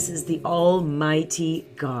This is the Almighty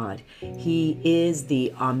God. He is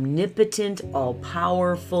the omnipotent,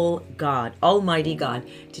 all-powerful God, Almighty God.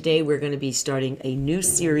 Today we're going to be starting a new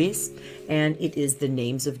series, and it is the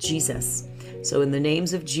names of Jesus. So in the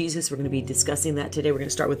names of Jesus, we're going to be discussing that today. We're going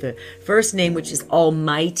to start with the first name, which is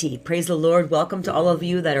Almighty. Praise the Lord. Welcome to all of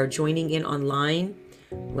you that are joining in online.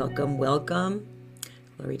 Welcome, welcome.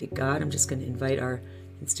 Glory to God. I'm just going to invite our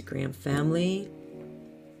Instagram family.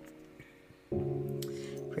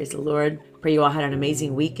 Praise the Lord. Pray you all had an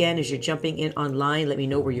amazing weekend. As you're jumping in online, let me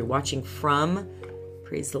know where you're watching from.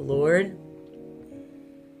 Praise the Lord.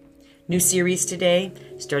 New series today,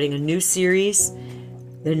 starting a new series,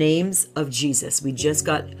 the names of Jesus.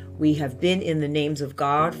 We have been in the names of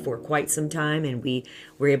God for quite some time, and we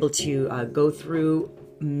were able to go through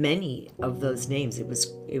many of those names. It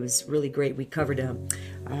was really great. We covered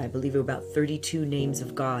I believe about 32 names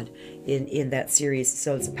of God in that series.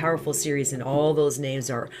 So it's a powerful series, and all those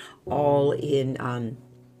names are all in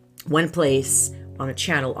one place on a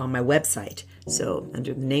channel on my website. So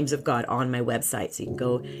under the names of God on my website, so you can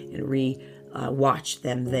go and watch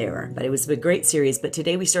them there. But it was a great series. But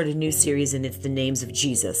today we started a new series, and it's the names of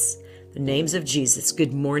Jesus. The names of Jesus.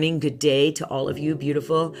 Good morning, good day to all of you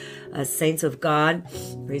beautiful saints of God.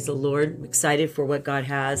 Praise the Lord. I'm excited for what God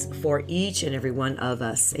has for each and every one of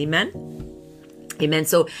us. Amen. Amen.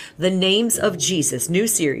 So the names of Jesus, new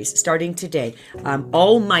series starting today.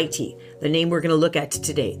 Almighty, the name we're going to look at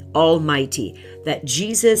today. Almighty. That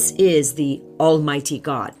Jesus is the Almighty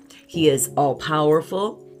God. He is all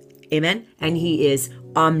powerful. Amen. And he is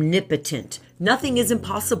omnipotent. Nothing is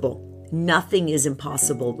impossible. Nothing is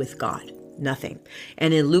impossible with God. Nothing.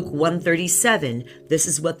 And in Luke 1:37, this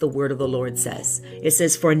is what the word of the Lord says. It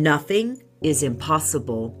says, "For nothing is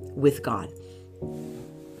impossible with God."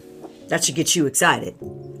 That should get you excited.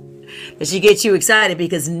 That should get you excited,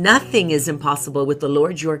 because nothing is impossible with the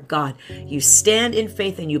Lord your God. You stand in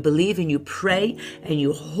faith and you believe and you pray and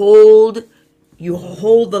you hold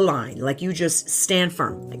the line, like you just stand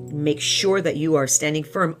firm. Like make sure that you are standing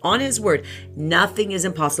firm on his word. Nothing is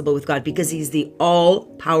impossible with God, because he's the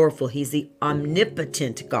all-powerful. He's the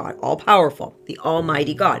omnipotent God, all-powerful, the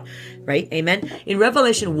almighty God, right? Amen. In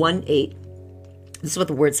Revelation 1:8, this is what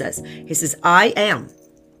the word says. He says, "I am,"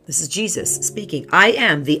 this is Jesus speaking, "I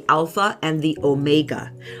am the Alpha and the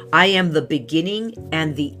Omega. I am the beginning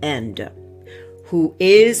and the end. Who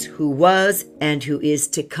is, who was, and who is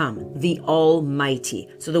to come, the Almighty."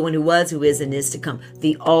 So the one who was, who is, and is to come,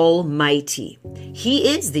 the Almighty.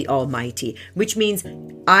 He is the Almighty, which means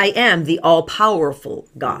I am the all-powerful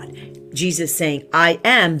God. Jesus saying, I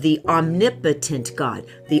am the omnipotent God,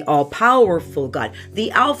 the all-powerful God.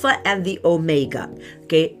 The Alpha and the Omega,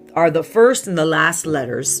 okay, are the first and the last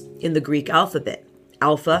letters in the Greek alphabet.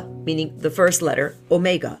 Alpha, meaning the first letter,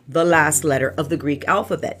 Omega, the last letter of the Greek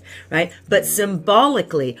alphabet, right? But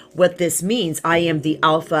symbolically, what this means, I am the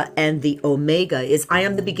Alpha and the Omega, is I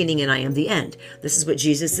am the beginning and I am the end. This is what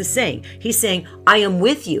Jesus is saying. He's saying, I am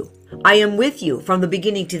with you. I am with you from the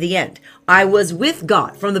beginning to the end. I was with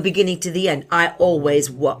God from the beginning to the end. I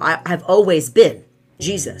have always been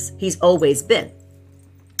Jesus. He's always been.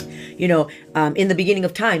 You know, in the beginning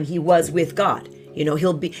of time, he was with God. You know,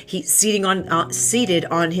 he's seated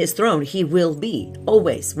on his throne. He will be,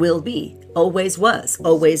 always was,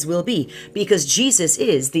 always will be, because Jesus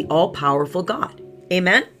is the all-powerful God.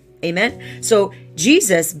 Amen. Amen. So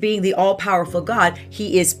Jesus, being the all-powerful God,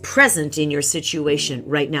 he is present in your situation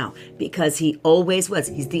right now, because he always was.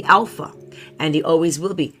 He's the Alpha and he always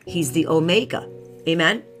will be. He's the Omega.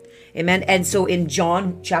 Amen. Amen. And so in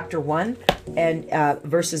John chapter 1 and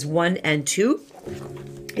verses 1 and 2,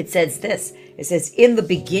 it says this. It says, in the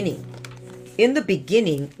beginning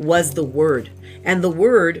was the Word, and the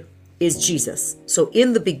Word is Jesus. So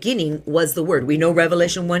in the beginning was the Word. We know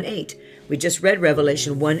Revelation 1:8. We just read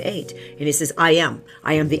Revelation 1:8, and it says, I am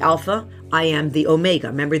the Alpha, I am the Omega.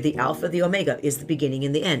 Remember, the Alpha, the Omega is the beginning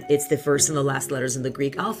and the end. It's the first and the last letters in the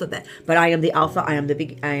Greek alphabet. But I am the Alpha, I am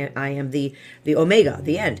the Omega,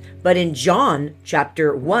 the end. But in John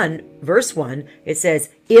chapter 1, verse 1, it says,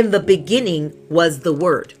 in the beginning was the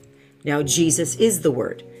Word. Now, Jesus is the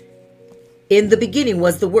Word. In the beginning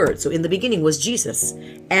was the Word. So in the beginning was Jesus.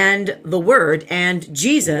 And the Word and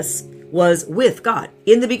Jesus was with God.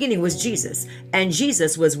 In the beginning was Jesus. And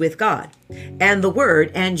Jesus was with God. And the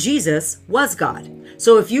Word and Jesus was God.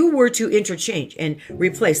 So if you were to interchange and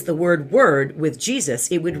replace the word Word with Jesus,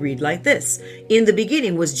 it would read like this. In the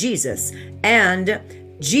beginning was Jesus. And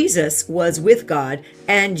Jesus was with God.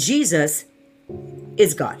 And Jesus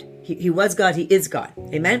is God. He was God. He is God.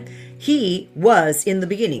 Amen. He was in the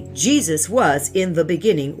beginning. Jesus was in the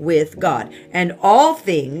beginning with God. And all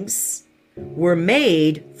things were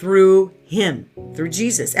made through him, through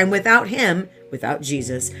Jesus. And without him, without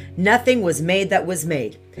Jesus, nothing was made that was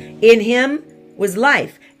made. In him was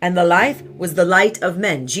life, and the life was the light of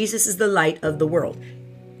men. Jesus is the light of the world.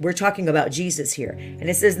 We're talking about Jesus here. And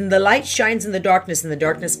it says, and the light shines in the darkness, and the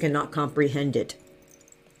darkness cannot comprehend it.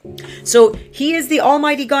 So he is the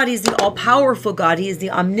Almighty God. He's the all-powerful God. He is the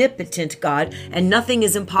omnipotent God, and nothing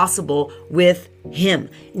is impossible with him.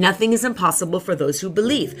 Nothing is impossible for those who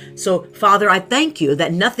believe. So, Father, I thank you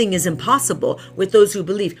that nothing is impossible with those who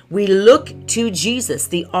believe. We look to Jesus,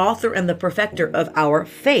 the author and the perfecter of our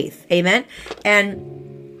faith. Amen.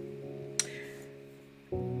 And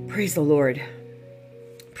praise the Lord.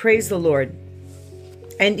 Praise the Lord.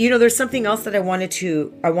 And there's something else that I wanted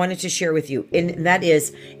to share with you, and that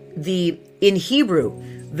is in Hebrew,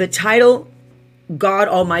 the title God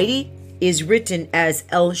Almighty is written as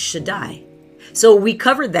El Shaddai. So we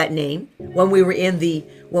covered that name when we were in the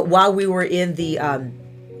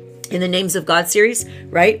Names of God series,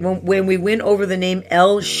 right? When we went over the name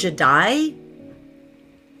El Shaddai,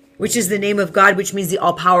 which is the name of God, which means the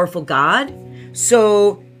all-powerful God.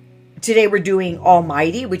 So today we're doing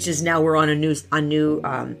Almighty, which is now we're on a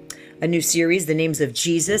new series, the names of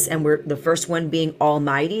Jesus, and we're the first one being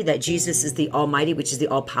Almighty, that Jesus is the Almighty, which is the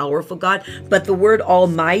all-powerful God. But the word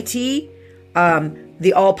Almighty,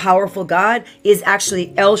 the all-powerful God, is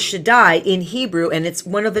actually El Shaddai in Hebrew, and it's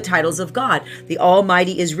one of the titles of God. The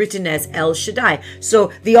Almighty is written as El Shaddai.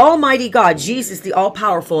 So the Almighty God, Jesus, the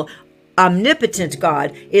all-powerful, omnipotent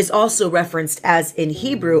God, is also referenced as in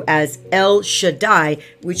Hebrew as El Shaddai,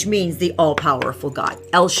 which means the all-powerful God.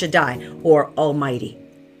 El Shaddai, or Almighty.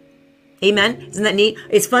 Amen. Isn't that neat?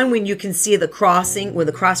 It's fun when you can see the crossing, with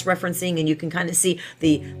the cross referencing, and you can kind of see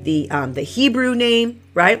the Hebrew name,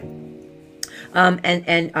 right?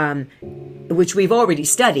 Which we've already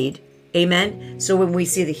studied. Amen. So when we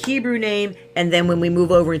see the Hebrew name, and then when we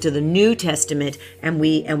move over into the New Testament, and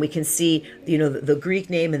we can see the Greek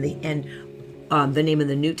name and the name in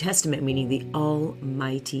the New Testament, meaning the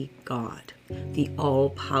Almighty God, the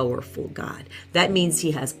all-powerful God. That means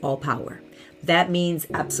he has all power. That means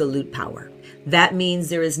absolute power. That means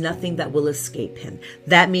there is nothing that will escape him.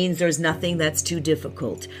 That means there's nothing that's too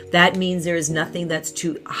difficult. That means there is nothing that's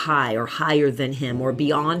too high or higher than him or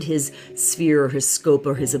beyond his sphere or his scope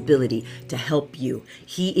or his ability to help you.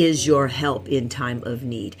 He is your help in time of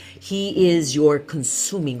need. He is your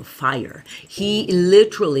consuming fire. He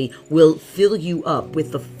literally will fill you up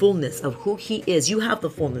with the fullness of who he is. You have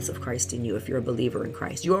the fullness of Christ in you if you're a believer in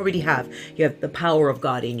Christ. You already have. You have the power of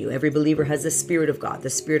God in you. Every believer has the Spirit of God,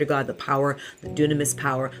 the power, the dunamis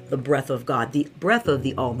power, the breath of God, the breath of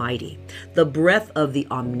the Almighty, the breath of the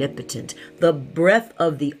Omnipotent, the breath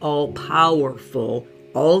of the all-powerful,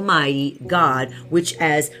 Almighty God, which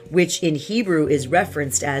in Hebrew is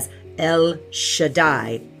referenced as El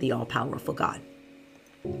Shaddai, the all-powerful God.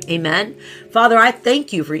 Amen. Father, I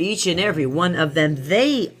thank you for each and every one of them.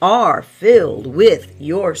 They are filled with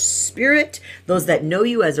your Spirit. Those that know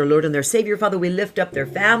you as their Lord and their Savior. Father, we lift up their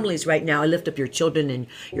families right now. I lift up your children and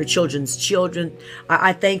your children's children.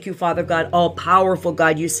 I thank you, Father God, all powerful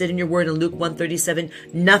God. You said in your word in Luke 1:37,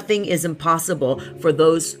 nothing is impossible for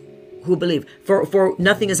those who believe. For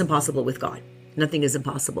nothing is impossible with God. Nothing is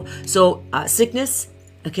impossible. So sickness,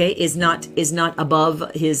 okay, is not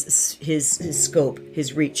above his scope,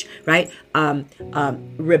 his reach, right?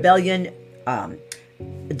 Rebellion,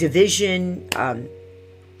 division,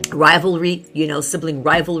 rivalry, sibling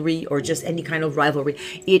rivalry, or just any kind of rivalry.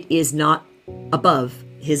 It is not above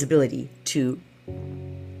his ability to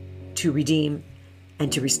redeem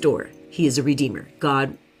and to restore. He is a redeemer.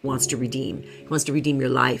 God wants to redeem. He wants to redeem your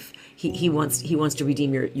life. He wants to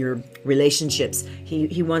redeem your relationships.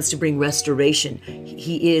 He wants to bring restoration.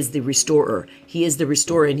 He is the restorer. He is the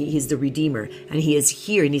restorer, and he is the redeemer. And he is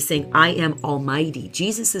here, and he's saying, I am Almighty.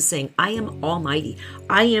 Jesus is saying, I am Almighty.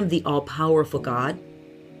 I am the all-powerful God.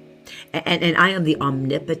 And I am the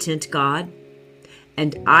omnipotent God.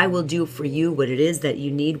 And I will do for you what it is that you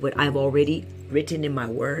need, what I've already written in my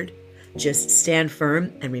word. Just stand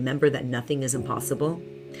firm and remember that nothing is impossible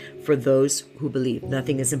for those who believe.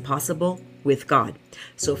 Nothing is impossible with God.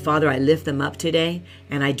 So, Father, I lift them up today,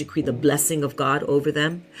 and I decree the blessing of God over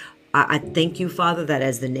them. I thank you, Father, that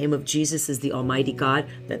as the name of Jesus is the Almighty God,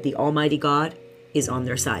 that the Almighty God is on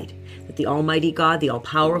their side. That the Almighty God, the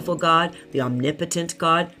all-powerful God, the omnipotent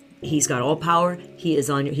God, he's got all power. He is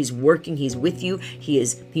on you. He's working. He's with you.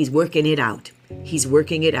 He's working it out. He's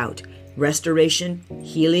working it out. Restoration,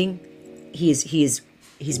 healing. He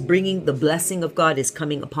He's bringing the blessing of God is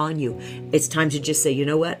coming upon you. It's time to just say, you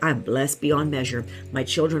know what? I'm blessed beyond measure. My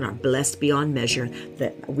children are blessed beyond measure.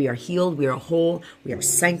 That we are healed, we are whole, we are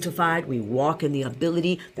sanctified, we walk in the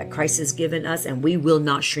ability that Christ has given us, and we will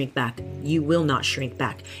not shrink back. You will not shrink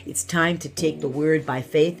back. It's time to take the word by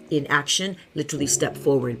faith in action, literally step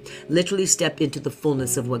forward, literally step into the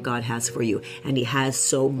fullness of what God has for you. And He has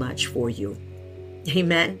so much for you.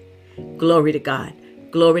 Amen. Glory to God.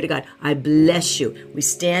 Glory to God. I bless you. We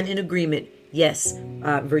stand in agreement. Yes,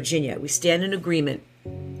 Virginia, we stand in agreement.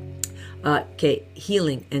 Okay,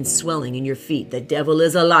 healing and swelling in your feet. The devil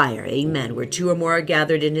is a liar. Amen. Where two or more are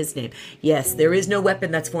gathered in His name. Yes, there is no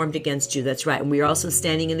weapon that's formed against you. That's right. And we are also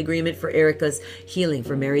standing in agreement for Erica's healing,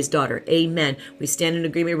 for Mary's daughter. Amen. We stand in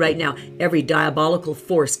agreement right now. Every diabolical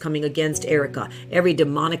force coming against Erica, every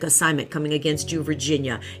demonic assignment coming against you,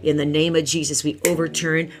 Virginia, in the name of Jesus, we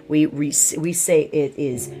overturn. We say it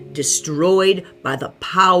is destroyed by the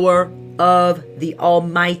power of the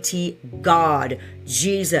Almighty God.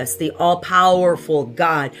 Jesus, the all-powerful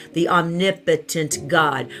God, the omnipotent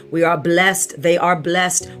God. We are blessed. They are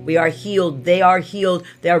blessed. We are healed. They are healed.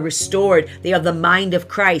 They are restored. They have the mind of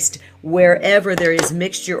Christ. Wherever there is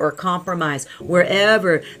mixture or compromise,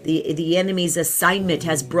 wherever the enemy's assignment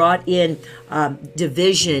has brought in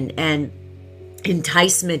division and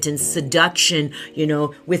enticement and seduction,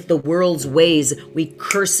 with the world's ways, we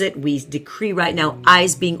curse it. We decree right now,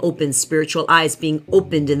 eyes being opened, spiritual eyes being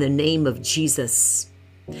opened in the name of Jesus.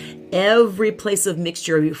 Every place of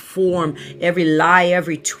mixture, every form, every lie,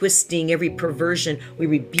 every twisting, every perversion, we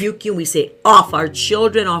rebuke you. We say, off our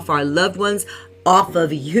children, off our loved ones, off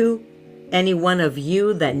of you. Any one of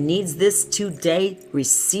you that needs this today,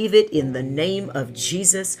 receive it in the name of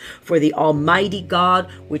Jesus. For the Almighty God,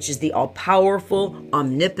 which is the all-powerful,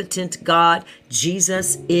 omnipotent God,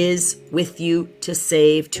 Jesus is with you to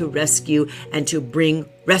save, to rescue, and to bring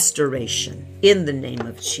restoration in the name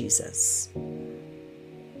of Jesus.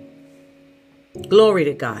 Glory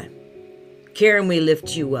to God. Karen, we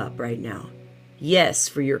lift you up right now. Yes,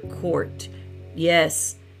 for your court.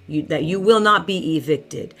 Yes, that you will not be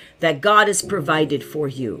evicted, that God has provided for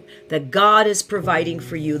you, that God is providing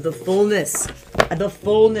for you the fullness,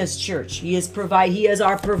 church. He is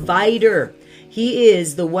our provider. He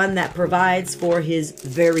is the one that provides for His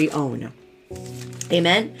very own.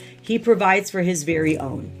 Amen. He provides for His very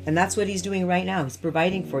own. And that's what He's doing right now. He's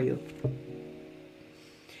providing for you.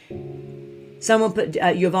 Someone put,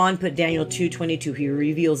 Yvonne put Daniel 2:22. He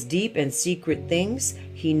reveals deep and secret things.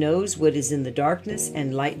 He knows what is in the darkness,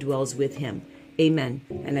 and light dwells with Him. Amen.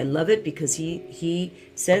 And I love it because he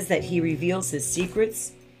says that He reveals His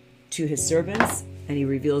secrets to His servants, and He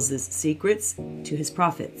reveals His secrets to His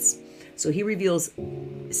prophets. So He reveals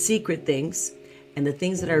secret things, and the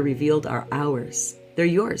things that are revealed are ours. They're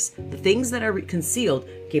yours. The things that are concealed,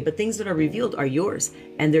 okay, but things that are revealed are yours,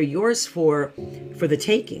 and they're yours for the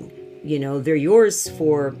taking. They're yours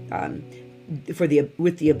with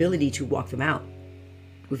the ability to walk them out.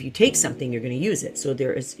 If you take something, you're going to use it. So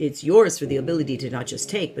it's yours for the ability to not just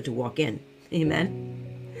take, but to walk in.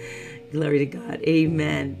 Amen. Glory to God.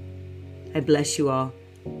 Amen. I bless you all.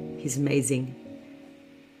 He's amazing.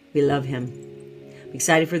 We love Him. I'm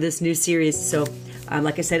excited for this new series. So,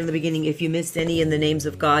 like I said in the beginning, if you missed any in the names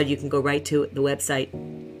of God, you can go right to the website,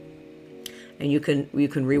 and you can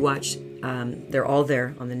rewatch. They're all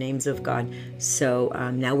there on the names of God. So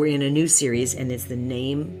now we're in a new series, and it's the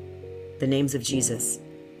names of Jesus.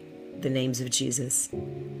 The names of Jesus.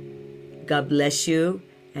 God bless you.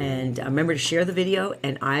 And remember to share the video,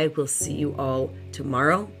 and I will see you all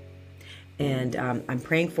tomorrow. And I'm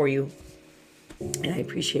praying for you. And I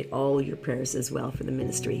appreciate all your prayers as well for the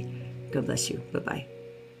ministry. God bless you. Bye-bye.